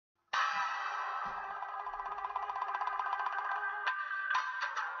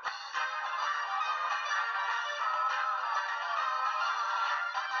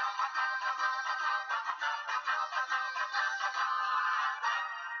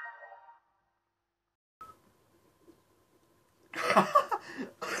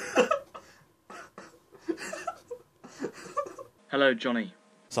Hello, Johnny.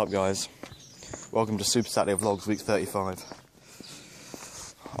 What's up, guys? Welcome to Super Saturday Vlogs, week 35.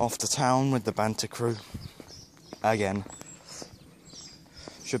 Off to town with the banter crew. Again.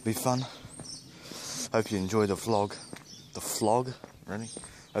 Should be fun. Hope you enjoy the vlog. The vlog? Really?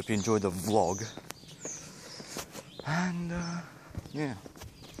 Hope you enjoy the vlog. And, yeah.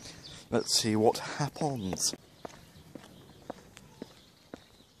 Let's see what happens.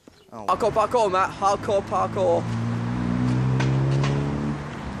 Oh. Hardcore parkour, Matt. Hardcore parkour.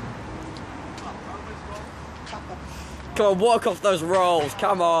 Come on, walk off those rolls.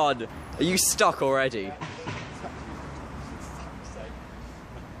 Come on. Are you stuck already?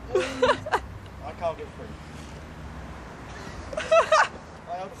 I can't get through.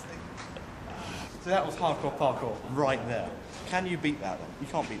 I honestly... So that was hardcore parkour, right there. Can you beat that then? You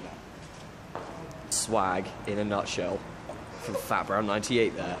can't beat that. Swag in a nutshell. From Fat Brown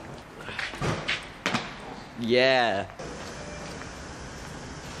 98 there. Yeah.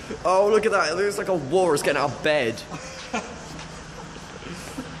 Oh, look at that. It looks like a walrus getting out of bed.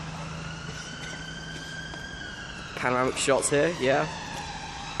 Panoramic shots here, yeah.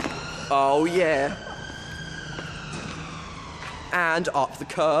 Oh, yeah. And up the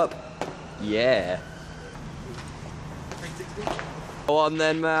curb. Yeah. Go on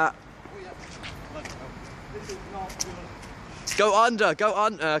then, Matt. Go under, go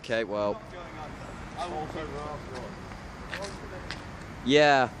under. Okay, well.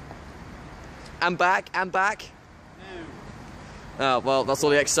 Yeah. And back, and back. Oh, well, that's all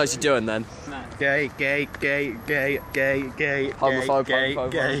the exercise you're doing then. Gay. Homophobe.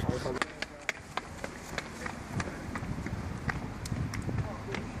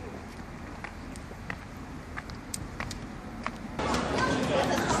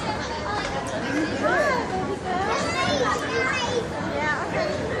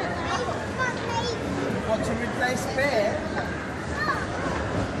 Want to replace beer?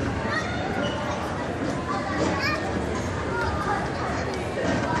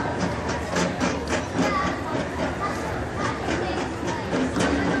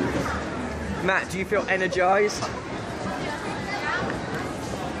 Matt, do you feel energized?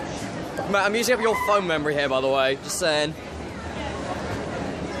 Matt, I'm using up your phone memory here, by the way. Just saying.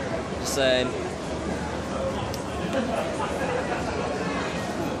 Just saying.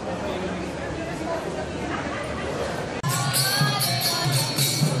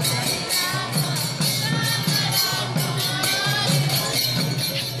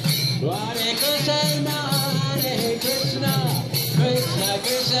 Hare Krishna, Hare Krishna, Krishna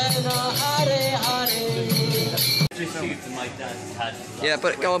Krishna, Hare Hare. Yeah,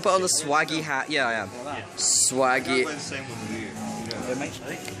 but go on, put on the swaggy hat. Yeah, I am. Swaggy.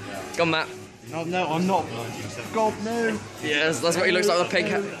 Go on, Matt. No, I'm not. God, no. Yes, that's what he looks like with a pink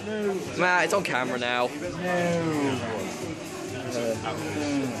hat. Matt, it's on camera now.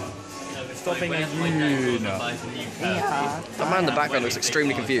 Stop being a union. That man in the background looks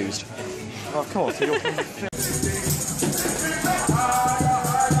extremely confused. Of course.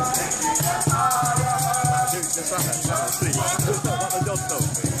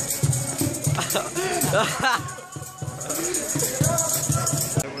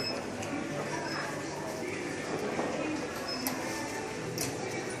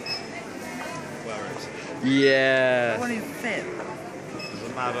 Yeah. It won't even fit.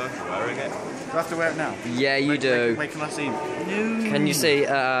 Doesn't matter. Wearing it. Do I have to wear it now? Yeah, you do. Wait, can I see? No. Can you see?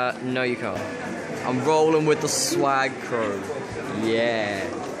 No, you can't. I'm rolling with the swag crew. Yeah.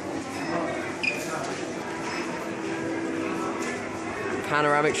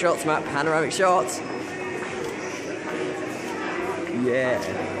 Panoramic shots, Matt. Panoramic shots. Yeah.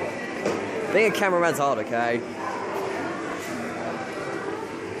 Being a cameraman's hard, okay?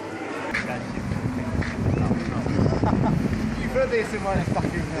 You put this in my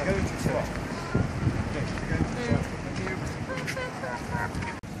fucking go-to spot.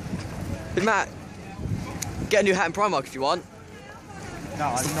 Hey, Matt, get a new hat in Primark if you want.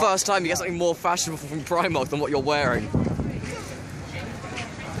 No, It's the first time you get something more fashionable from Primark than what you're wearing.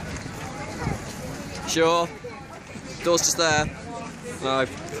 Sure? Door's just there. No.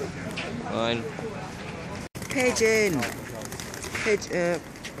 Fine. Pigeon! Pigeon.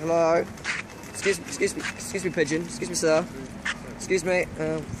 Hello? Excuse me, pigeon. Excuse me, sir. Excuse me.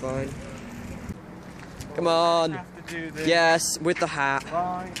 Oh, fine. Come on. Yes, with the hat.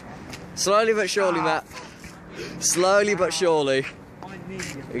 Slowly but surely, Matt. Slowly but surely.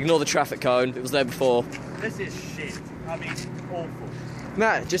 Ignore the traffic cone. It was there before. This is shit. I mean, awful.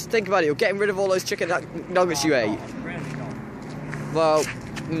 Matt, just think about it. You're getting rid of all those chicken nuggets you ate. Really not. Well,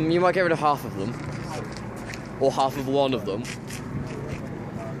 you might get rid of half of them. Or half of one of them.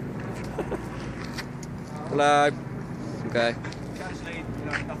 Hello. Okay.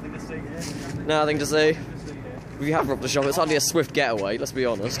 Nothing to see here. Nothing to see. We have robbed the shop. It's hardly a swift getaway, let's be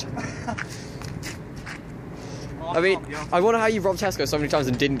honest. I mean, I wonder how you robbed Tesco so many times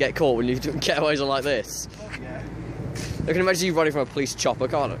and didn't get caught when you do getaways are like this. Yeah. I can imagine you running from a police chopper,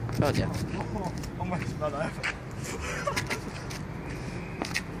 can't you? Almost brother.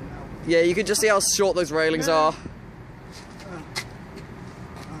 Yeah, you can just see how short those railings are.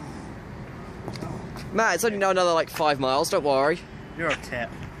 Matt, it's only now another like 5 miles, don't worry. You're a tit.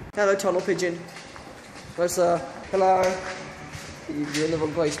 Hello, tunnel pigeon. Hello, sir. Hello. You're in the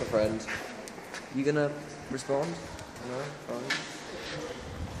wrong place, my friend. You gonna respond? No? Fine.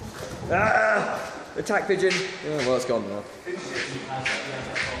 Ah! Attack pigeon. Oh, well, it's gone now.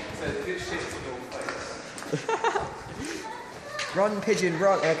 Run, pigeon,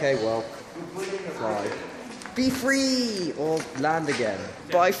 run. Okay, well. Fly. Be free! Or land again.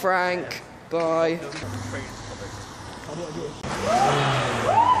 Bye, Frank. Bye.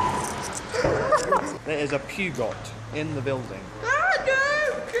 There is a Pugot in the building. Ah,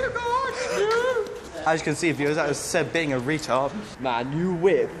 no! Pugot! No! As you can see, viewers, that was Seb being a retard. My new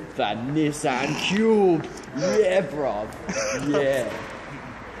whip, the Nissan Cube. Yeah, bro. Yeah.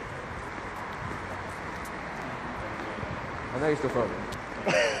 I know you're still filming.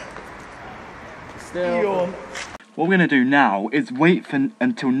 Still. What we're going to do now is wait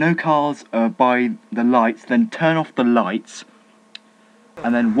until no cars are by the lights, then turn off the lights,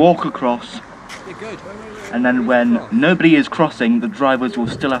 and then walk across. You're good. And then when nobody is crossing, the drivers will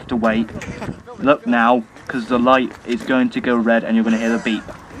still have to wait. Look now, because the light is going to go red and you're going to hear the beep.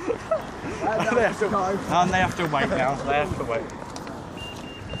 And they have to wait now, they have to wait.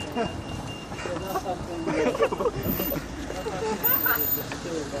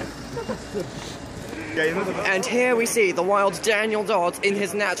 And here we see the wild Daniel Dodd in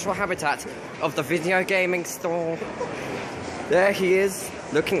his natural habitat of the video gaming store. There he is,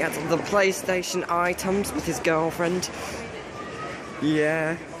 looking at the PlayStation items with his girlfriend.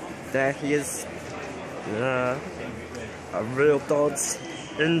 Yeah, there he is. Yeah, a real Dodds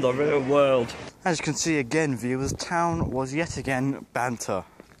in the real world. As you can see again, viewers, town was yet again banter.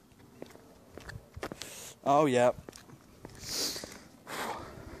 Oh yeah.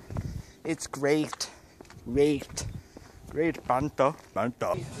 It's great. Great banter.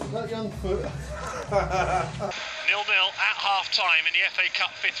 Banter. 0-0 at half-time in the FA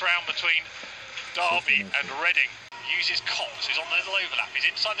Cup 5th round between Derby and Reading. Uses Cops, who's on the little overlap. He's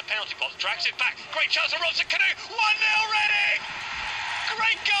inside the penalty box, drags it back. Great chance for Robson Canoe. 1-0 Reading!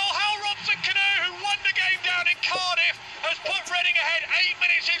 Great goal. Hal Robson Canoe, who won the game down in Cardiff, has put Reading ahead 8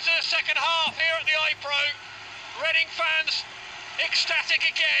 minutes into the second half here at the iPro. Reading fans ecstatic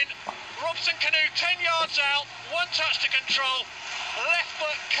again. Robson Canoe 10 yards out, one touch to control. Left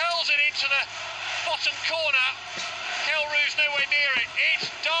foot curls it into the bottom corner. Kelru's nowhere near it.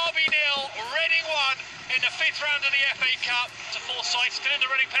 It's Derby 0, Reading 1 in the 5th round of the FA Cup. To Forsyth, still in the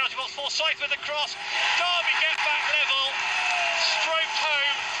Reading penalty box. Forsyth with the cross. Derby get back level. Stroked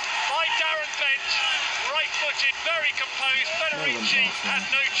home by Darren Bent. Right-footed, very composed. Federici had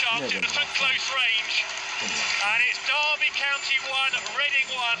no chance. It was from close range. And it's Derby County 1, Reading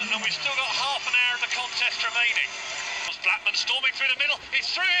 1, and we've still got half an hour of the contest remaining. Blackman storming through the middle. He's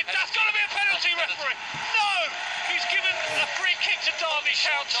through it. That's got to be a penalty, referee. No! He's given a free kick to Derby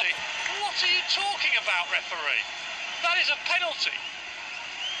County. What are you talking about, referee? That is a penalty.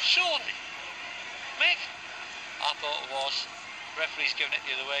 Surely. Mick? I thought it was. Referee's given it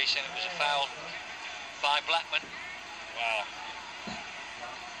the other way, saying it was a foul by Blackman. Wow.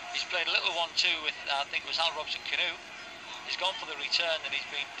 He's played a little 1-2 with, I think it was Hal Robson Canoe. He's gone for the return and he's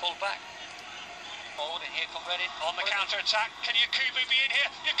been pulled back. Forward, and here come Reading. On the counter-attack, can Yakubu be in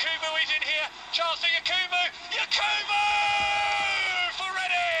here? Yakubu is in here. Chance for Yakubu. Yakubu for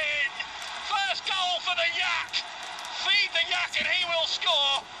Reading. First goal for the Yak. Feed the Yak and he will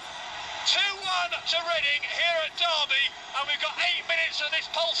score. 2-1 to Reading here at Derby, and we've got 8 minutes of this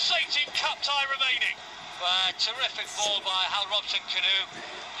pulsating cup tie remaining. Terrific ball by Hal Robson Canoe.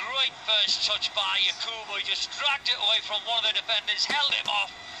 Great first touch by Yakubu. He just dragged it away from one of the defenders, held him off,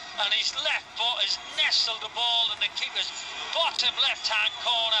 and his left foot has nestled the ball in the keeper's bottom left-hand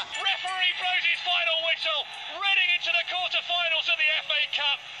corner. Referee blows his final whistle. Reading into the quarter-finals of the FA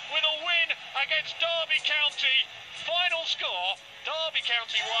Cup with a win against Derby County. Final score, Derby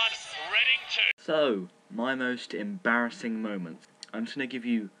County 1, Reading 2. So, my most embarrassing moments. I'm just going to give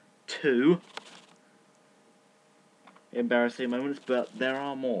you 2 embarrassing moments, but there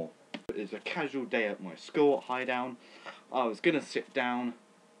are more. It was a casual day at my school at Highdown. I was going to sit down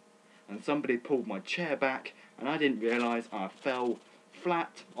and somebody pulled my chair back and I didn't realise I fell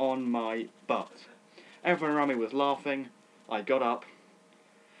flat on my butt. Everyone around me was laughing. I got up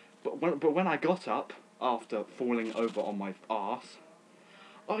But when I got up after falling over on my arse,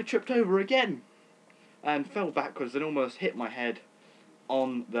 I tripped over again and fell backwards and almost hit my head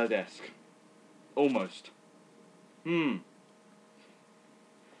on the desk. Almost. So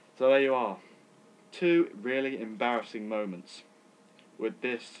there you are. 2 really embarrassing moments with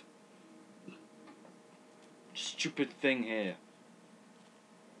this stupid thing here.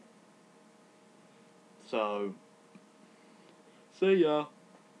 So, see ya.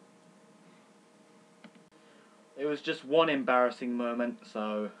 It was just one embarrassing moment,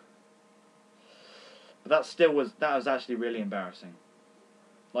 so, but that was actually really embarrassing.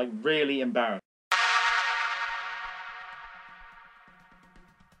 Like, really embarrassing.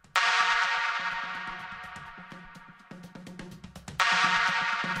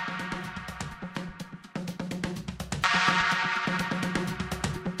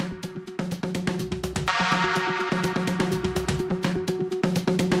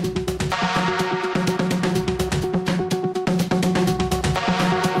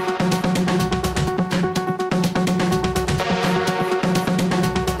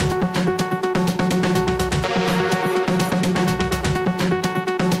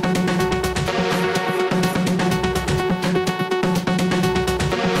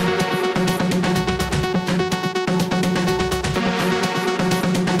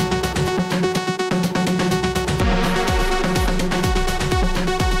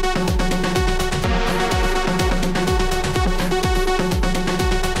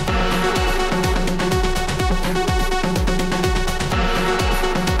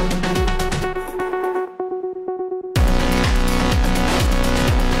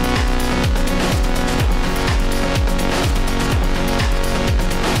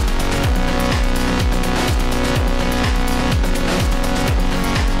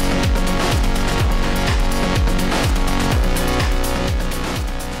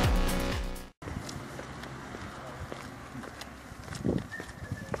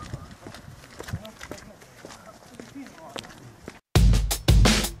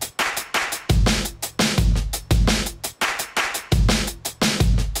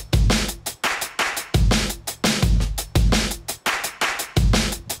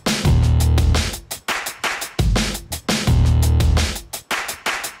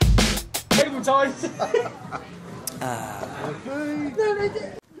 Times. It's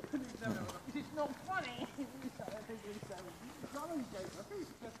not funny.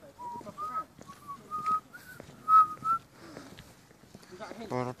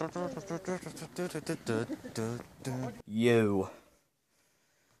 You.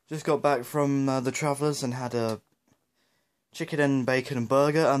 Just got back from the Travellers and had a chicken and bacon and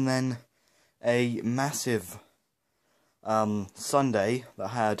burger, and then a massive sundae that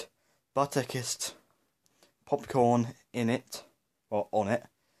had butter-kissed popcorn in it, or on it,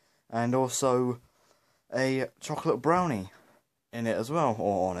 and also a chocolate brownie in it as well,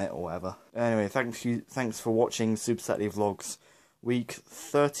 or on it, or whatever. Anyway, thanks for watching Super Saturday Vlogs week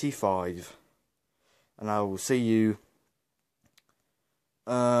 35, and I will see you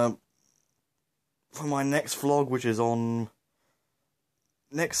for my next vlog, which is on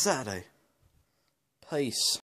next Saturday. Peace.